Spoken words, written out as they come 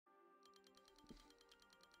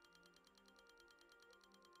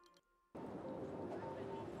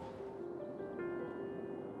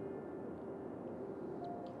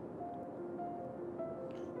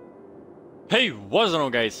Hey, what's going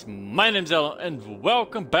on, guys? My name's Alan and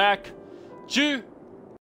welcome back to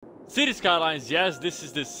City Skylines. Yes, this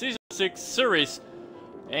is the Season 6 series,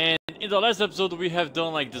 and in the last episode we have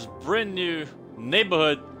done like this brand new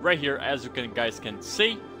neighborhood right here, as you guys can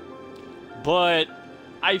see. But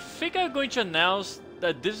I think I'm going to announce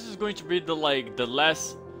that this is going to be the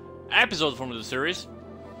last episode from the series.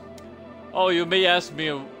 Oh, you may ask me,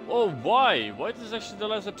 oh, why? Why is this actually the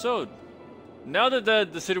last episode? Now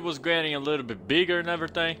that the city was getting a little bit bigger and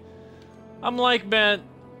everything, I'm like, man,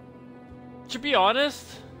 to be honest,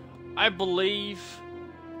 I believe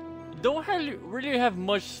don't really have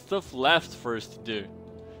much stuff left for us to do.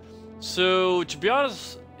 So, to be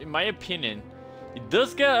honest, in my opinion, it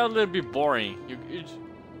does get a little bit boring.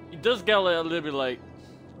 It does get a little bit like,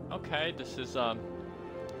 okay, this is the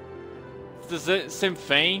same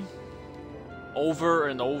thing over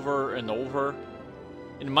and over and over.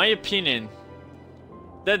 In my opinion,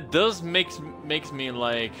 that does makes me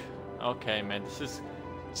like, okay, man, this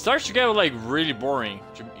starts to get like really boring,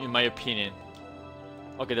 in my opinion.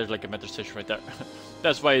 Okay, there's like a metro station right there.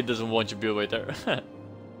 That's why it doesn't want to build right there.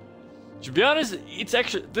 To be honest, it's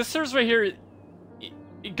actually this series right here.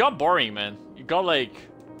 It got boring, man. It got like,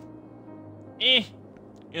 you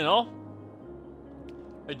know.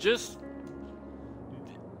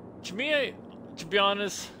 To be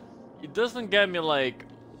honest, it doesn't get me like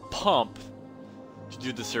pumped to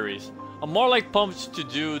do the series. I'm more like pumped to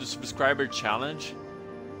do the subscriber challenge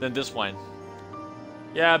than this one.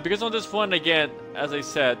 Yeah, because on this one, again, as I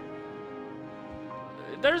said,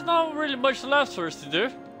 there's not really much left for us to do.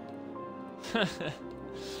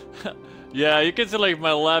 Yeah, you can see like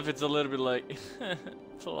my laugh, it's a little bit like,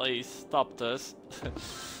 please stop this.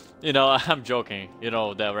 You know, I'm joking, you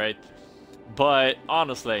know that, right? But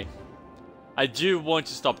honestly, I do want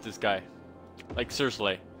to stop this guy. Like,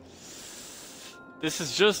 seriously. This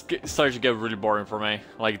is just starting to get really boring for me,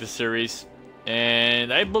 like the series.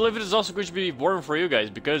 And I believe it is also going to be boring for you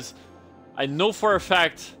guys, because I know for a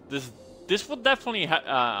fact this will definitely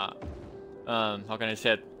how can I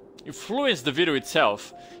say it, influence the video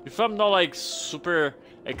itself. If I'm not like super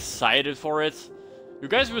excited for it, you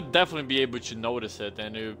guys would definitely be able to notice it,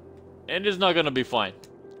 and it's not gonna be fun.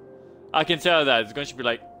 I can tell you that it's going to be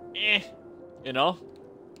like, you know.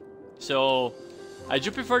 So I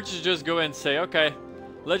do prefer to just go and say, okay,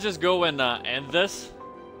 let's just go and end this,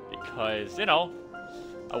 because, you know,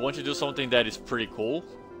 I want to do something that is pretty cool,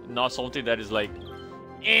 not something that is like,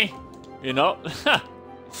 you know.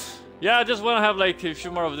 Yeah, I just want to have like a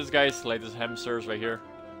few more of these guys, like these hamsters right here.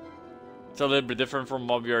 It's a little bit different from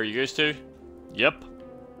what we are used to. Yep,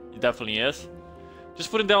 it definitely is.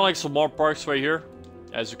 Just putting down like some more parks right here,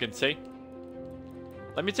 as you can see.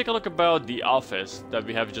 Let me take a look about the office that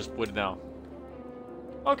we have just put down.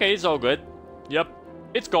 Okay, it's all good. Yep,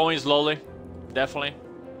 it's going slowly, definitely.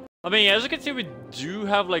 I mean, as you can see, we do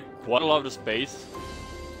have like quite a lot of space.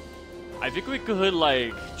 I think we could hit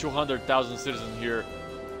like 200,000 citizens here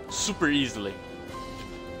super easily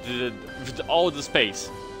with all the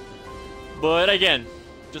space. But again,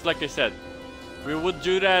 just like I said, we would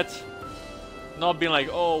do that not being like,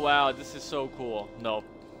 oh wow, this is so cool. No,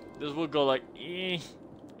 this would go like, you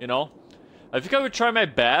know. I think I would try my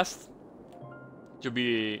best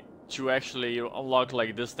to actually unlock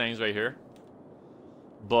like these things right here,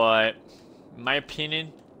 but in my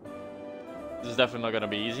opinion, this is definitely not gonna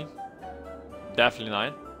be easy. Definitely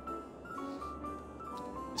not.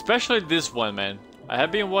 Especially this one, man. I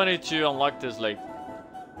have been wanting to unlock this like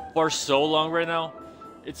for so long right now.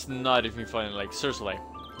 It's not even funny, like seriously.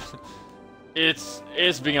 it's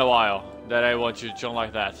been a while that I want you to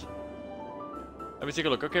unlock that. Let me take a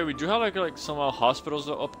look. Okay, we do have like some hospitals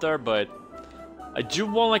up there, but I do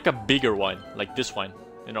want like a bigger one, like this one,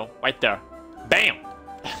 you know, right there. Bam!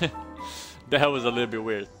 That was a little bit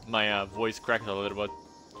weird. My voice cracked a little bit.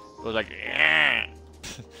 It was like,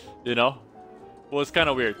 you know? Well, it's kind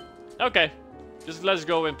of weird. Okay, just let's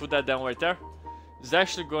go and put that down right there. It's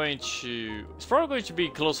actually going to... It's probably going to be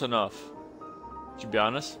close enough, to be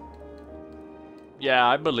honest. Yeah,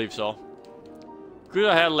 I believe so. Could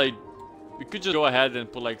I have like... We could just go ahead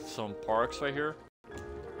and put like some parks right here.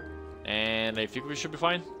 And I think we should be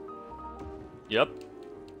fine. Yep.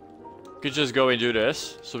 Could just go and do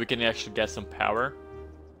this, so we can actually get some power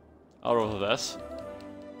out of this.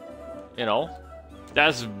 You know,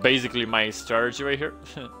 that's basically my strategy right here.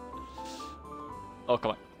 Oh,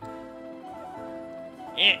 come on.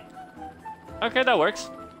 Okay, that works.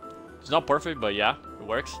 It's not perfect, but yeah, it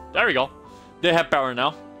works. There we go. They have power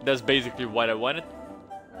now. That's basically what I wanted.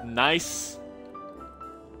 Nice.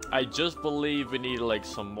 I just believe we need like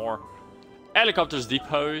some more helicopters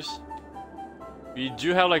depots. We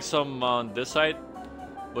do have like some on this side,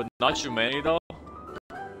 but not too many though.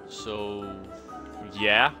 So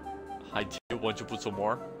yeah, I do want to put some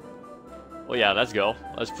more. Oh yeah, let's go.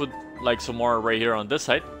 Let's put like some more right here on this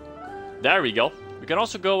side. There we go. We can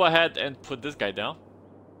also go ahead and put this guy down.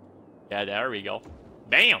 Yeah, there we go.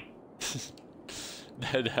 Bam!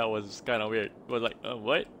 that was kind of weird. It was like,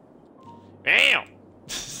 what? Bam!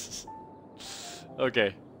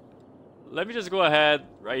 Okay. Let me just go ahead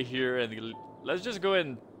right here and let's just go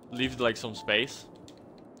and leave like some space.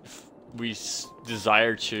 If we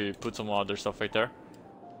desire to put some other stuff right there.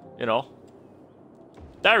 You know.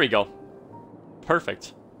 There we go.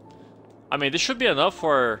 Perfect. I mean, this should be enough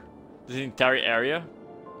for this entire area.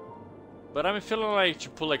 But I'm feeling like to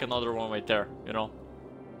put like another one right there, you know.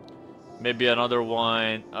 Maybe another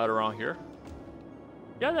one out around here.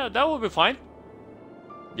 Yeah, that would be fine.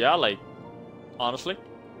 Yeah, like, honestly.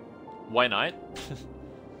 Why not?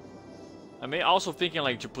 I mean, also thinking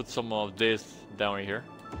like to put some of this down right here.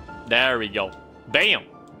 There we go. Bam!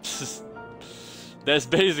 That's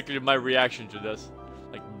basically my reaction to this.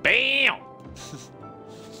 Like, BAM!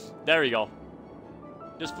 There we go.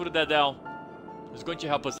 Just put that down. It's going to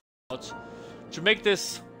help us out to make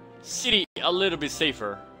this city a little bit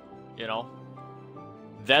safer, you know.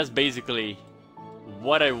 That's basically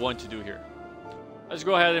what I want to do here. Let's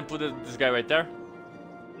go ahead and put this guy right there.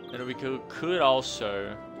 And we could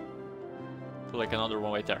also put like another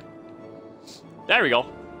one right there. There we go.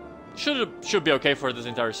 Should be okay for this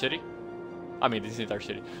entire city. I mean, this entire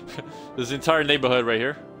city. This entire neighborhood right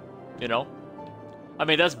here. You know? I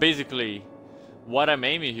mean, that's basically what I'm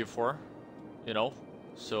aiming here for. You know?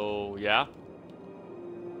 So, yeah.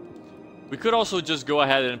 We could also just go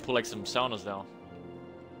ahead and put like some saunas down.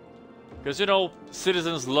 Because, you know,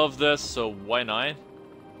 citizens love this, so why not?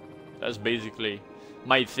 That's basically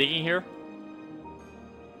my thinking here.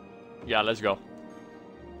 Yeah, let's go.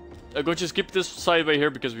 I'm going to skip this side right here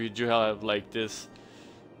because we do have like this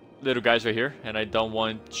little guys right here, and I don't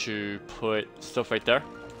want to put stuff right there.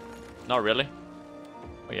 Not really.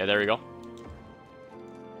 Oh yeah, there we go.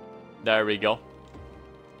 There we go.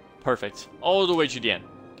 Perfect. All the way to the end.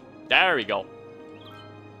 There we go.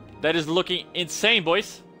 That is looking insane,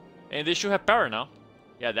 boys. And they should have power now.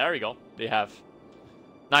 Yeah, there we go. They have.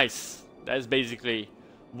 Nice. That is basically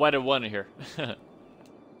what I wanted here.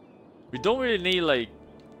 We don't really need like...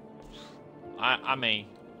 I mean...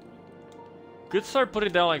 Could start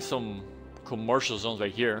putting down like some commercial zones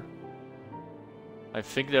right here. I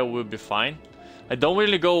think that will be fine. I don't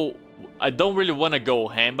really want to go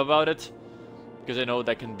ham about it, because I know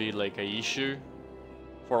that can be like an issue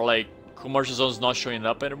for like commercial zones not showing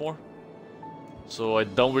up anymore. So I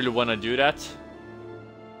don't really want to do that.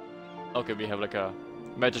 Okay, we have like a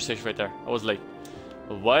metro station right there. I was like,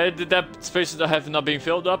 why did that space have not been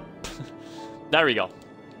filled up? There we go.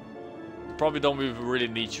 Probably don't really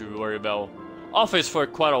need to worry about office for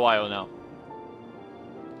quite a while now.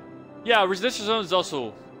 Yeah, residential zone is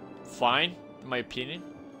also fine, in my opinion.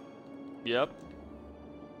 Yep.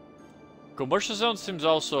 Commercial zone seems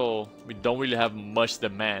also, we don't really have much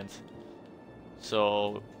demand.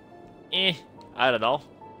 So, I don't know.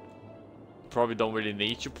 Probably don't really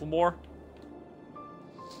need to put more.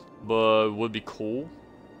 But would be cool.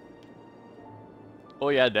 Oh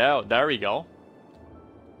yeah, there we go.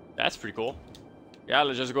 That's pretty cool. Yeah,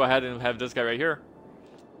 let's just go ahead and have this guy right here.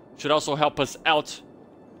 Should also help us out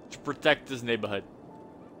to protect this neighborhood.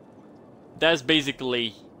 That's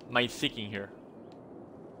basically my thinking here.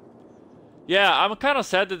 Yeah, I'm kind of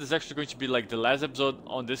sad that this is actually going to be like the last episode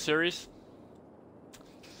on this series.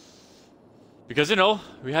 Because, you know,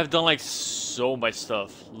 we have done like so much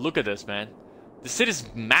stuff. Look at this, man. The city's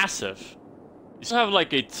massive. You still have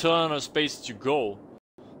like a ton of space to go.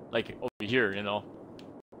 Like over here, you know.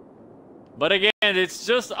 But again, it's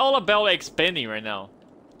just all about expanding right now.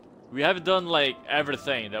 We have done like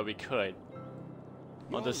everything that we could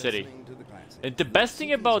on the city. And the best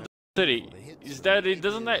thing about the city is that it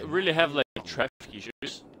doesn't really have like traffic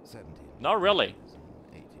issues. Not really.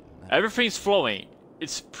 Everything's flowing.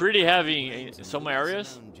 It's pretty heavy in some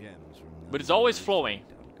areas, but it's always flowing.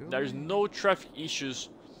 There's no traffic issues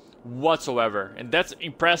whatsoever. And that's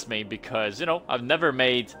impressed me because, you know, I've never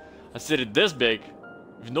made a city this big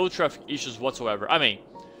with no traffic issues whatsoever. I mean,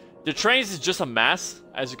 the trains is just a mess,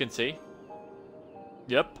 as you can see.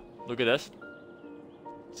 Yep, look at this.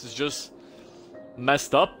 This is just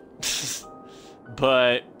messed up.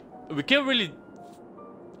 But we can't really...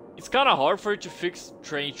 It's kind of hard for it to fix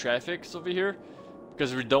train traffic over here,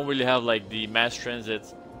 because we don't really have like the mass transit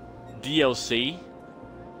DLC.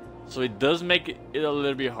 So it does make it a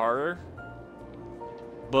little bit harder.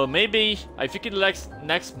 But maybe, I think in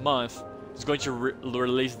next month, is going to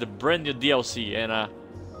release the brand new DLC, and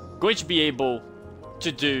going to be able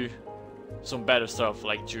to do some better stuff,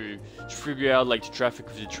 like to figure out like the traffic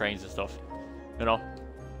of the trains and stuff. You know,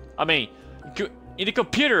 I mean, in the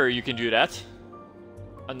computer you can do that.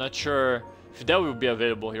 I'm not sure if that will be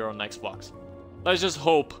available here on Xbox. Let's just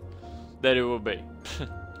hope that it will be.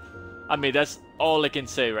 I mean, that's all I can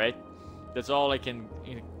say, right? That's all I can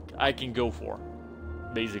go for,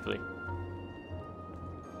 basically.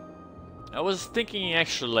 I was thinking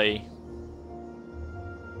actually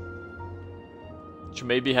to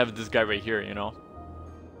maybe have this guy right here, you know?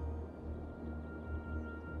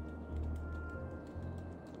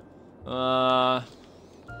 I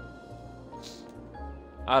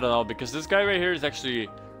don't know, because this guy right here is actually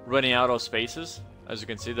running out of spaces. As you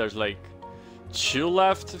can see, there's like 2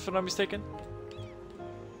 left, if I'm not mistaken.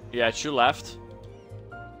 Yeah, 2 left.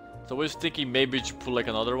 So I was thinking maybe to put like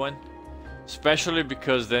another one. Especially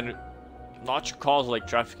because then not to cause like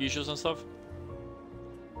traffic issues and stuff.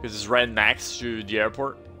 Because it's right next to the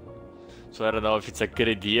airport. So I don't know if it's a good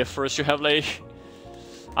idea for us to have like...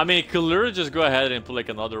 I mean, I could literally just go ahead and put like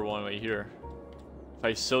another one right here. If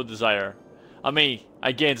I so desire. I mean,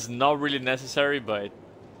 again, it's not really necessary, but...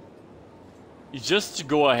 It's just to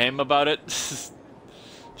go ahead about it.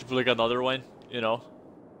 To put like another one, you know.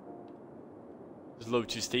 It's a little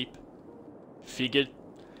too steep. Figured.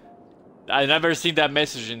 I never seen that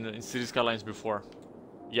message in City Skylines before.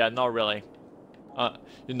 Yeah, not really.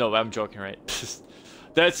 You know, I'm joking, right?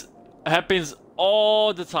 That happens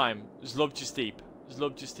all the time. Slope too steep.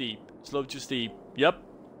 Slope too steep. Slope too steep. Yep.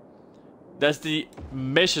 That's the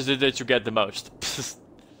missions that you get the most.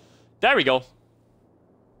 There we go.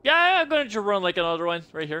 Yeah, I'm going to run like another one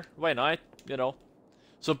right here. Why not? You know.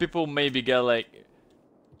 So people maybe get like,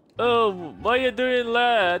 oh, why are you doing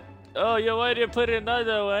that? Oh, you why do you put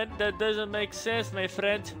another one? That doesn't make sense, my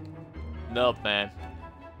friend. Nope, man.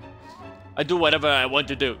 I do whatever I want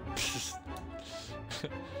to do.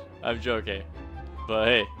 I'm joking. But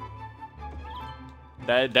hey.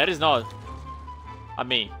 That is not... I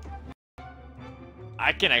mean...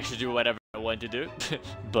 I can actually do whatever I want to do.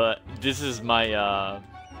 But this is my...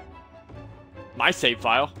 my save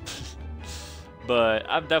file. But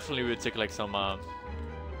I definitely would take like some... I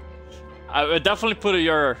would definitely put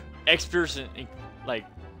your experience in, like...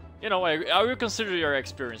 You know, I will consider your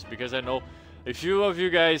experience. Because I know a few of you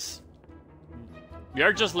guys...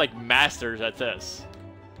 You're just like masters at this.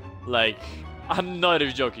 Like... I'm not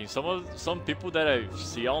even joking. Some people that I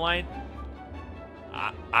see online,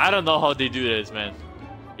 I don't know how they do this, man.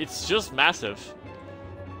 It's just massive.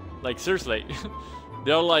 Like seriously,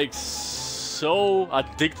 they're like so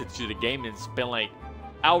addicted to the game and spend like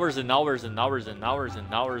hours and hours and hours and hours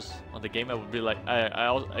and hours on the game. I would be like,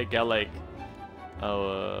 I get like,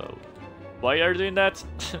 why are you doing that?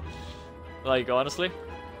 Like honestly,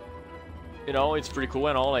 you know, it's pretty cool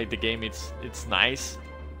and all. Like the game, it's nice.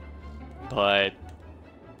 But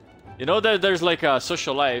you know that there's like a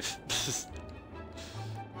social life.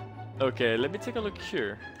 Okay, let me take a look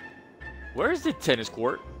here. Where is the tennis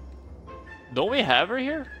court? Don't we have her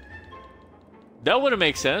here? That wouldn't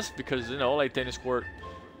make sense because, you know, like tennis court.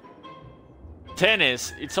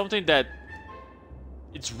 Tennis, it's something that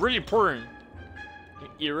it's really important in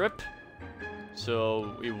Europe.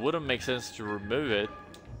 So it wouldn't make sense to remove it.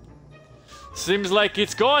 Seems like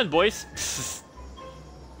it's gone, boys.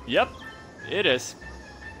 Yep. It is.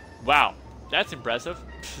 Wow, that's impressive.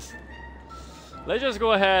 Let's just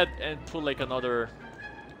go ahead and put like another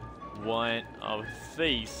one of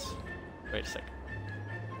these. Wait a second.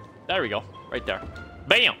 There we go, right there.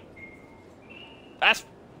 Bam!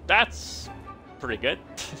 That's pretty good.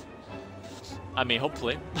 I mean,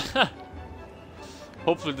 hopefully.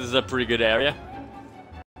 Hopefully this is a pretty good area.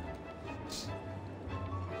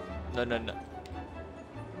 No.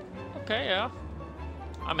 Okay, yeah.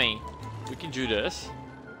 I mean, we can do this.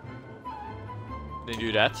 Then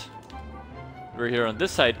do that. We're here on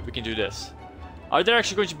this side, we can do this. Are they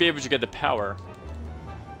actually going to be able to get the power?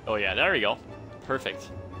 Oh yeah, there we go. Perfect.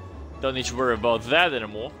 Don't need to worry about that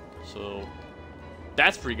anymore. So,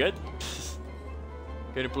 that's pretty good.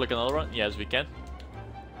 Can you put like another one? Yes, we can.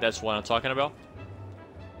 That's what I'm talking about.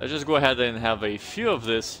 Let's just go ahead and have a few of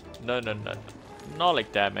this. No. Not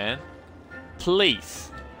like that, man. Please.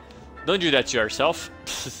 Don't do that to yourself.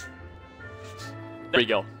 There we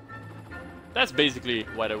go. That's basically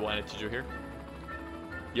what I wanted to do here.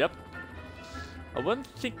 Yep. I wasn't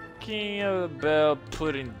thinking about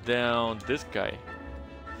putting down this guy.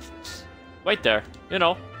 Right there, you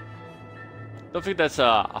know. Don't think that's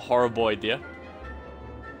a horrible idea.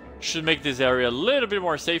 Should make this area a little bit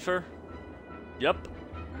more safer. Yep.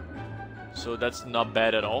 So that's not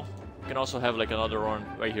bad at all. You can also have like another one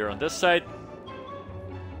right here on this side.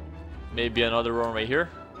 Maybe another one right here.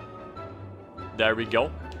 There we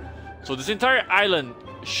go. So this entire island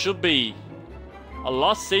should be a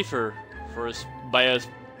lot safer for us by us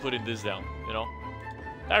putting this down, you know?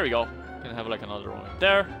 There we go. Can have like another one right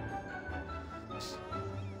there.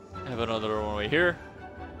 Have another one right here.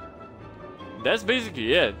 That's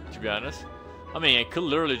basically it, to be honest. I mean, I could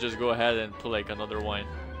literally just go ahead and put like another one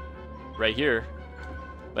right here.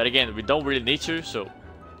 But again, we don't really need to, so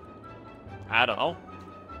I don't know.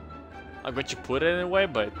 I'm going to put it anyway,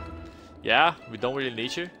 but yeah, we don't really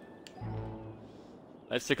need to.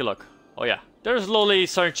 Let's take a look. Oh yeah, they're slowly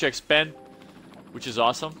starting to expand, which is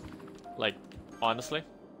awesome. Like, honestly.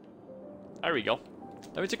 There we go.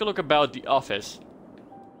 Let me take a look about the office.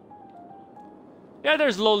 Yeah,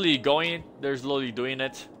 they're slowly going, they're slowly doing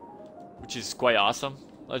it, which is quite awesome.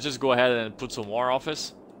 Let's just go ahead and put some more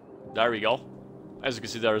office. There we go. As you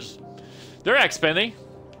can see, they're expanding,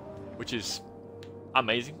 which is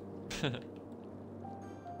amazing.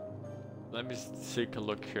 Let me take a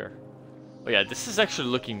look here. Oh yeah, this is actually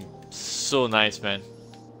looking so nice, man.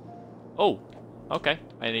 Oh, okay.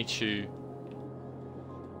 I need to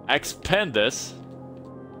expand this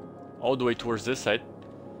all the way towards this side.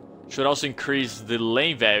 Should also increase the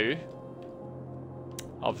lane value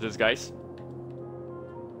of these guys.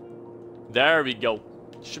 There we go.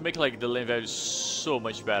 Should make like the lane value so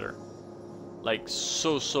much better. Like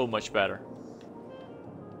so much better.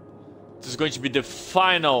 This is going to be the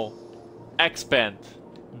final expand,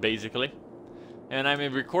 basically. And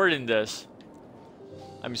I'm recording this.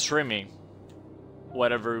 I'm streaming,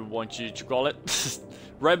 whatever you want you to call it,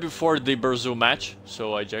 right before the Brazil match.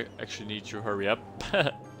 So I actually need to hurry up.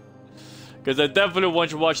 Because I definitely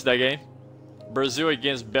want to watch that game. Brazil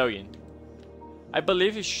against Belgium. I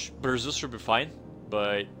believe Brazil should be fine.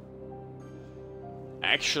 But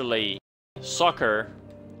actually, soccer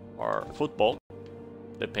or football,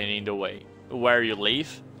 depending the way where you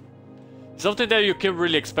live, something that you can't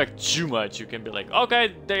really expect too much. You can be like,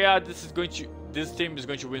 okay, this team is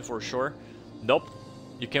going to win for sure. Nope,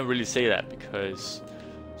 you can't really say that because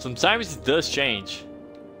sometimes it does change.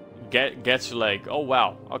 Gets you like, oh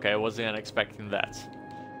wow, okay, I wasn't expecting that.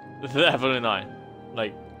 Definitely not.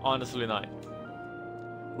 Like, honestly not.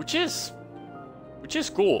 Which is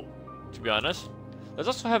cool, to be honest. Let's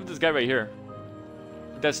also have this guy right here.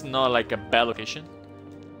 That's not like a bad location.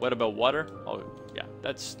 What about water? Oh yeah,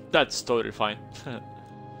 that's totally fine.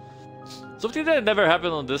 Something that never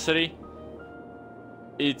happened on this city.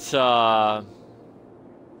 It's how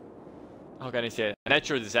can I say it? A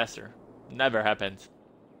natural disaster. Never happened.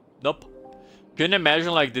 Nope. Can you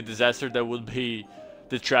imagine like the disaster that would be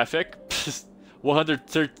the traffic?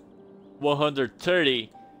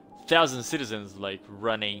 130,000 citizens like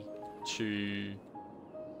running to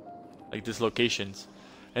like these locations,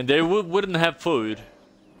 and they wouldn't have food.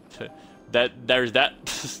 There's that.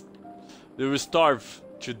 They will starve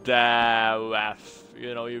to death.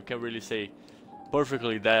 You know, you can't really say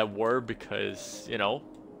perfectly that word because, you know,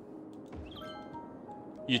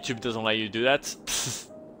 YouTube doesn't let you do that.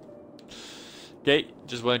 Okay,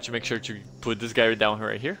 just wanted to make sure to put this guy down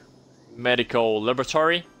right here. Medical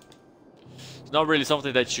laboratory. It's not really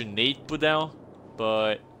something that you need put down,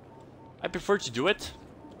 but I prefer to do it,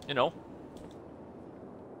 you know,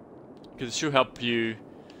 because it should help you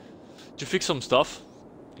to fix some stuff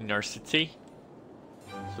in your city.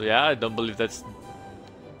 So yeah, I don't believe that's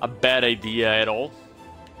a bad idea at all.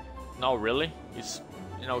 Not really. It's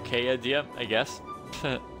an okay idea, I guess.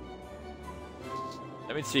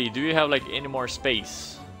 Let me see, do you have like any more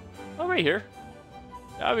space? Oh, right here.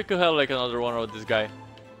 Yeah, we could have like another one of this guy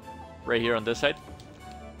right here on this side.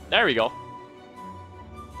 There we go.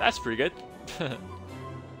 That's pretty good.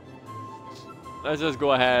 Let's just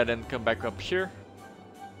go ahead and come back up here.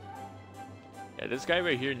 Yeah, this guy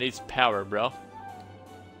right here needs power, bro.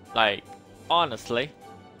 Like, honestly,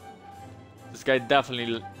 this guy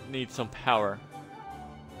definitely needs some power.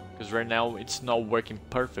 Because right now it's not working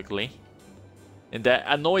perfectly. And that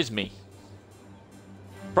annoys me.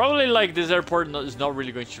 Probably like this airport is not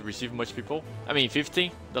really going to receive much people. I mean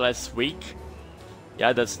 50 the last week.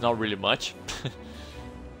 Yeah, that's not really much.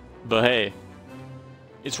 But hey,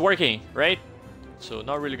 it's working, right? So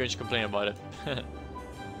not really going to complain about it.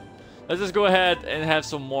 Let's just go ahead and have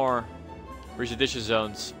some more residential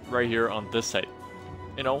zones right here on this side.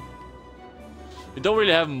 You know, we don't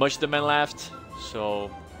really have much demand left,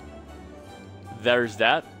 so there's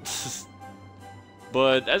that.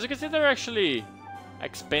 But as you can see, they're actually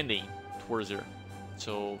expanding towards here.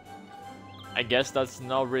 So I guess that's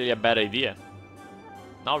not really a bad idea.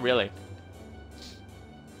 Not really.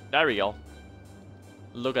 There we go.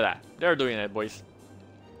 Look at that. They're doing it, boys.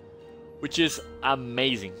 Which is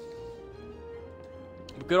amazing.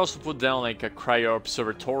 We could also put down like a cryo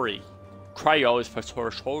observatory. Cryo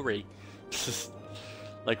observatory.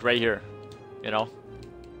 Like right here. You know?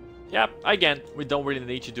 Yeah, again, we don't really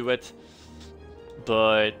need to do it.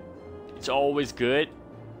 But it's always good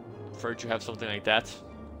for you to have something like that.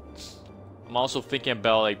 I'm also thinking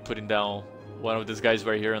about like putting down one of these guys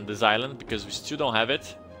right here on this island because we still don't have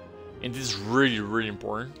it. And this is really, really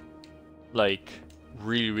important. Like,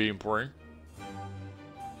 really, really important.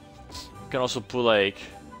 You can also put like,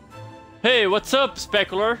 hey, what's up,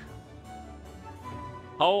 Specular?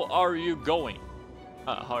 How are you going?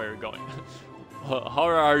 How are you going? How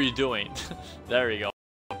are you doing? There you go.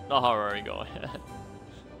 Not how are you going.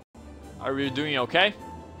 Are you doing okay?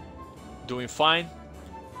 Doing fine?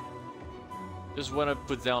 Just wanna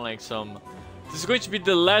put down like some... This is going to be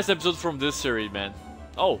the last episode from this series, man.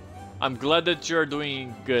 Oh, I'm glad that you're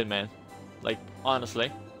doing good, man. Like,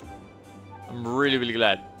 honestly. I'm really, really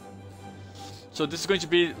glad. So this is going to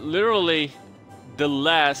be literally the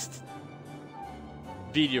last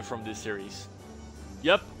video from this series.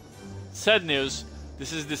 Yep. Sad news.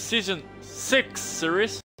 This is the season 6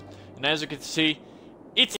 series. And as you can see,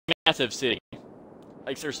 it's a massive city.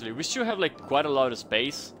 Like seriously, we still have like quite a lot of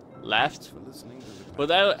space left. But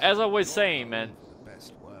as I was saying, man,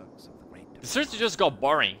 the series just got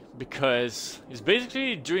boring because it's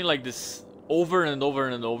basically doing like this over and over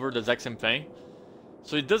and over the exact same thing.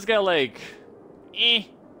 So it does get like, you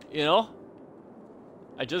know.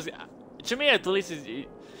 To me at least, it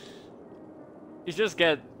just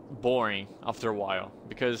get boring after a while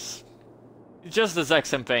because it's just the exact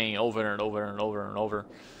same thing over and over and over and over.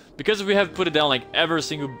 Because we have put it down like every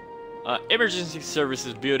single emergency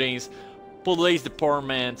services buildings, police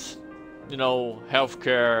department, you know,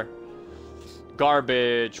 healthcare,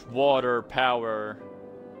 garbage, water, power,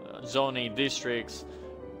 zoning districts,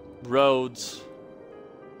 roads.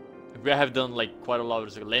 We have done like quite a lot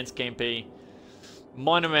of landscaping,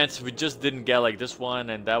 monuments. We just didn't get like this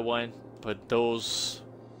one and that one, but those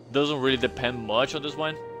doesn't really depend much on this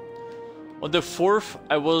one. On the 4th,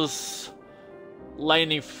 I was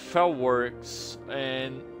lighting fireworks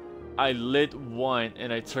and I lit one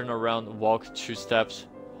and I turned around and walked 2 steps.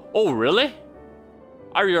 Oh, really?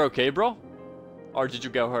 Are you okay, bro? Or did you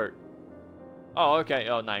get hurt? Oh, okay.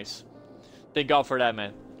 Oh, nice. Thank God for that,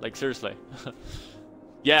 man. Like, seriously.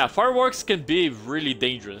 Yeah, fireworks can be really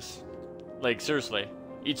dangerous. Like, seriously.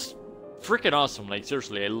 It's freaking awesome. Like,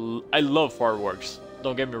 seriously. I love fireworks.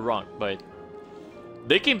 Don't get me wrong, but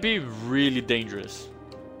they can be really dangerous.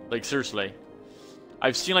 Like, seriously.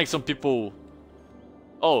 I've seen, like, some people...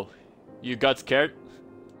 Oh, you got scared?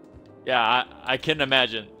 Yeah, I can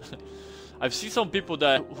imagine. I've seen some people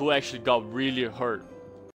who actually got really hurt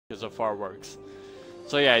because of fireworks.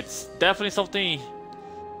 So yeah, it's definitely something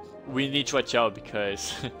we need to watch out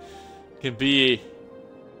because it can be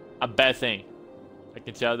a bad thing. I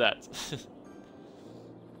can tell that.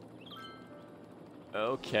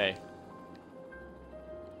 Okay.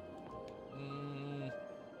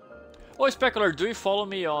 Oh, Specular, do you follow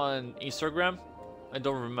me on Instagram? I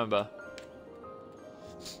don't remember.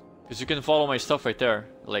 Because you can follow my stuff right there.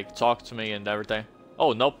 Like, talk to me and everything.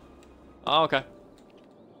 Oh, nope. Oh, okay.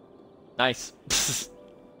 Nice.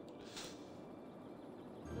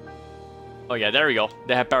 Oh yeah, there we go.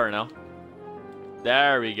 They have power now.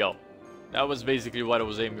 There we go. That was basically what I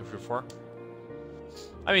was aiming for.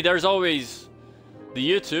 I mean, there's always the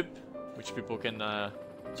YouTube, which people can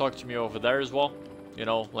talk to me over there as well. You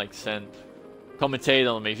know, like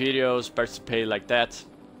commentate on my videos, participate like that.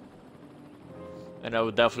 And I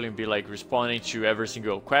would definitely be like responding to every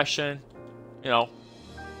single question. You know,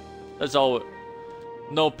 that's all.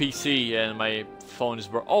 No PC and my phone is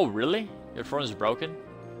broken. Oh, really? Your phone is broken?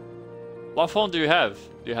 What phone do you have?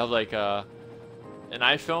 Do you have like an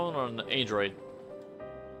iPhone or an Android?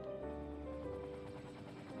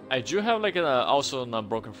 I do have like also a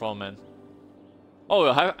broken phone, man. Oh,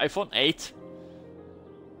 I have iPhone 8.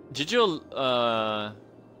 Did you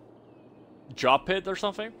drop it or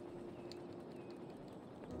something?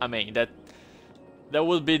 I mean, that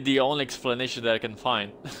would be the only explanation that I can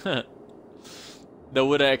find. That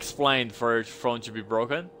would have explained for its phone to be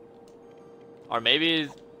broken. Or maybe it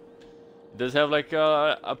does have like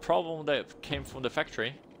a problem that came from the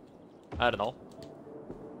factory. I don't know.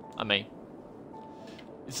 I mean,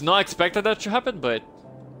 it's not expected that to happen, but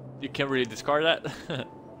you can't really discard that.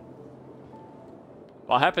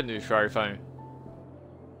 What happened to your phone?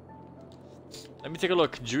 Let me take a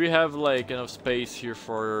look. Do we have like enough space here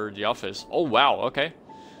for the office? Oh wow, okay.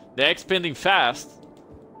 They're expanding fast.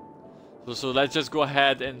 So let's just go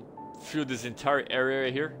ahead and fill this entire area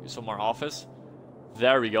right here. Some more office.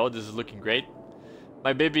 There we go. This is looking great.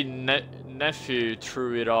 My baby nephew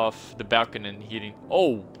threw it off the balcony and hitting.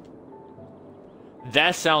 Oh,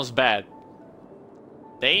 that sounds bad.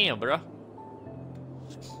 Damn, bro.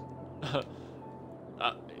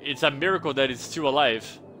 It's a miracle that it's still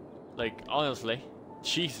alive. Like, honestly.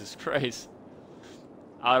 Jesus Christ.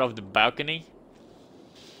 Out of the balcony.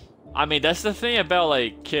 I mean, that's the thing about,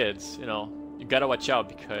 like, kids, you know. You gotta watch out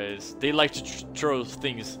because they like to throw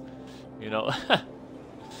things, you know.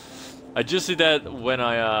 I just see that when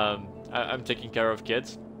I'm taking care of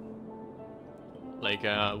kids. Like,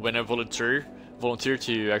 when I volunteer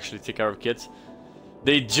to actually take care of kids.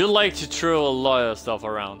 They do like to throw a lot of stuff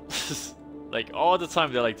around. Like, all the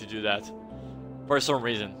time they like to do that. For some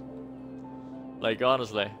reason. Like,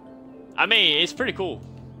 honestly. I mean, it's pretty cool.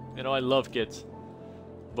 You know, I love kids.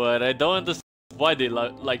 But I don't understand why they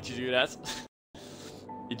like to do that.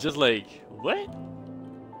 It's just like, what?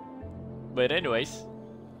 But anyways.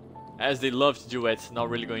 As they love to do it, it's not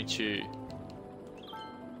really going to...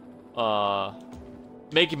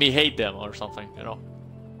 make me hate them or something, you know.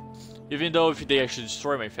 Even though if they actually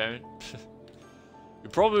destroy my phone,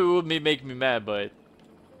 it probably would make me mad, but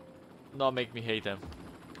not make me hate them.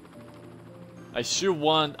 I sure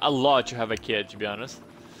want a lot to have a kid, to be honest.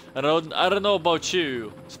 I don't know about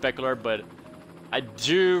you, Specular, but I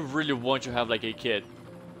do really want to have like a kid.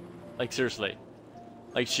 Like seriously,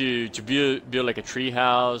 like to build like a tree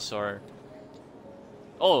house or.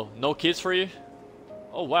 Oh, no kids for you?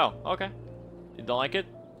 Oh wow, okay. You don't like it?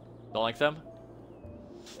 Don't like them?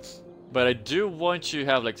 But I do want to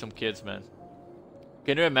have like some kids, man.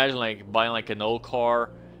 Can you imagine like buying like an old car,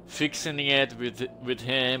 fixing it with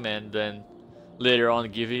him, and then later on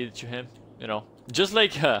give it to him? You know, just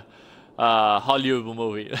like a Hollywood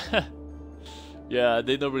movie. Yeah,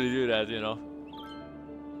 they don't really do that, you know.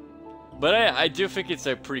 But I do think it's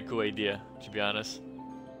a pretty cool idea, to be honest.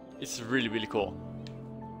 It's really, really cool.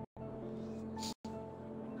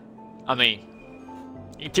 I mean,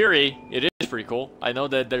 in theory, it is pretty cool. I know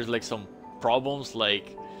that there's like some problems,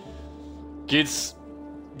 like kids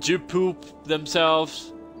do poop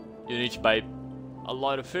themselves. You need to buy a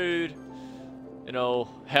lot of food, you know,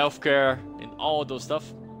 healthcare and all those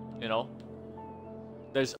stuff, you know.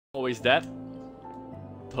 There's always that.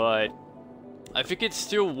 But I think it's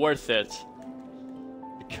still worth it.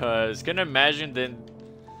 Because can you imagine then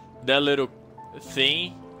that little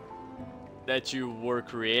thing that you were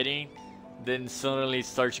creating then suddenly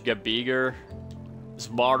starts to get bigger,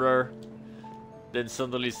 smarter, then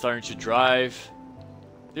suddenly starting to drive.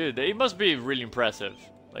 Dude, it must be really impressive.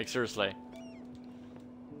 Like seriously.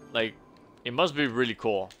 Like, it must be really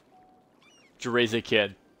cool to raise a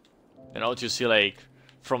kid. You know, to see like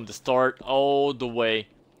from the start all the way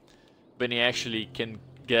when he actually can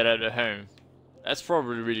get out of home. That's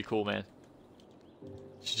probably really cool, man.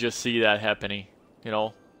 To just see that happening, you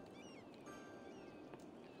know.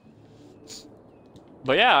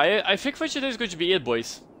 But yeah, I think for today is going to be it,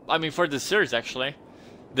 boys. I mean, for this series, actually.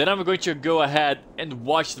 Then I'm going to go ahead and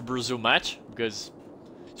watch the Brazil match, because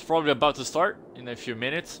it's probably about to start in a few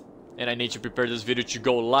minutes. And I need to prepare this video to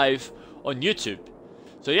go live on YouTube.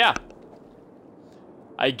 So yeah.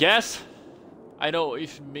 I guess, I know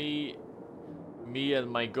if me and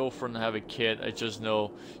my girlfriend have a kid, I just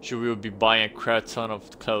know she will be buying a crap ton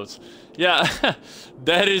of clothes. Yeah,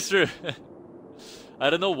 that is true. I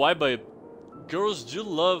don't know why, but girls do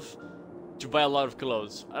love to buy a lot of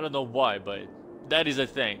clothes. I don't know why, but that is a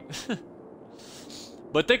thing.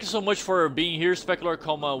 But thank you so much for being here,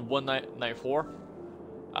 Specular,1994.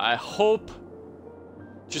 I hope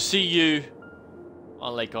to see you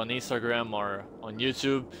on Instagram or on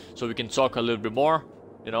YouTube, so we can talk a little bit more,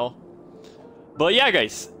 you know. But yeah,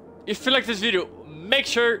 guys, if you like this video, make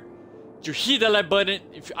sure to hit that like button.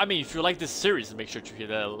 If you like this series, make sure to hit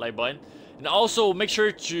that like button. And also make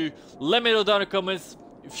sure to let me know down in the comments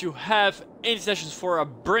if you have any suggestions for a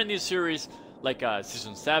brand new series like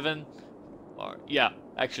season 7, or yeah,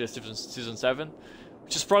 actually season 7,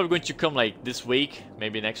 which is probably going to come like this week,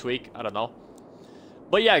 maybe next week, I don't know.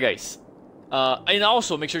 But yeah, guys, and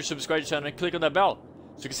also make sure to subscribe to the channel and click on that bell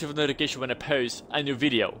so you can see the notification when I post a new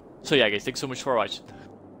video. So yeah, guys, thanks so much for watching.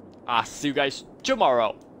 I'll see you guys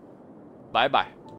tomorrow. Bye bye.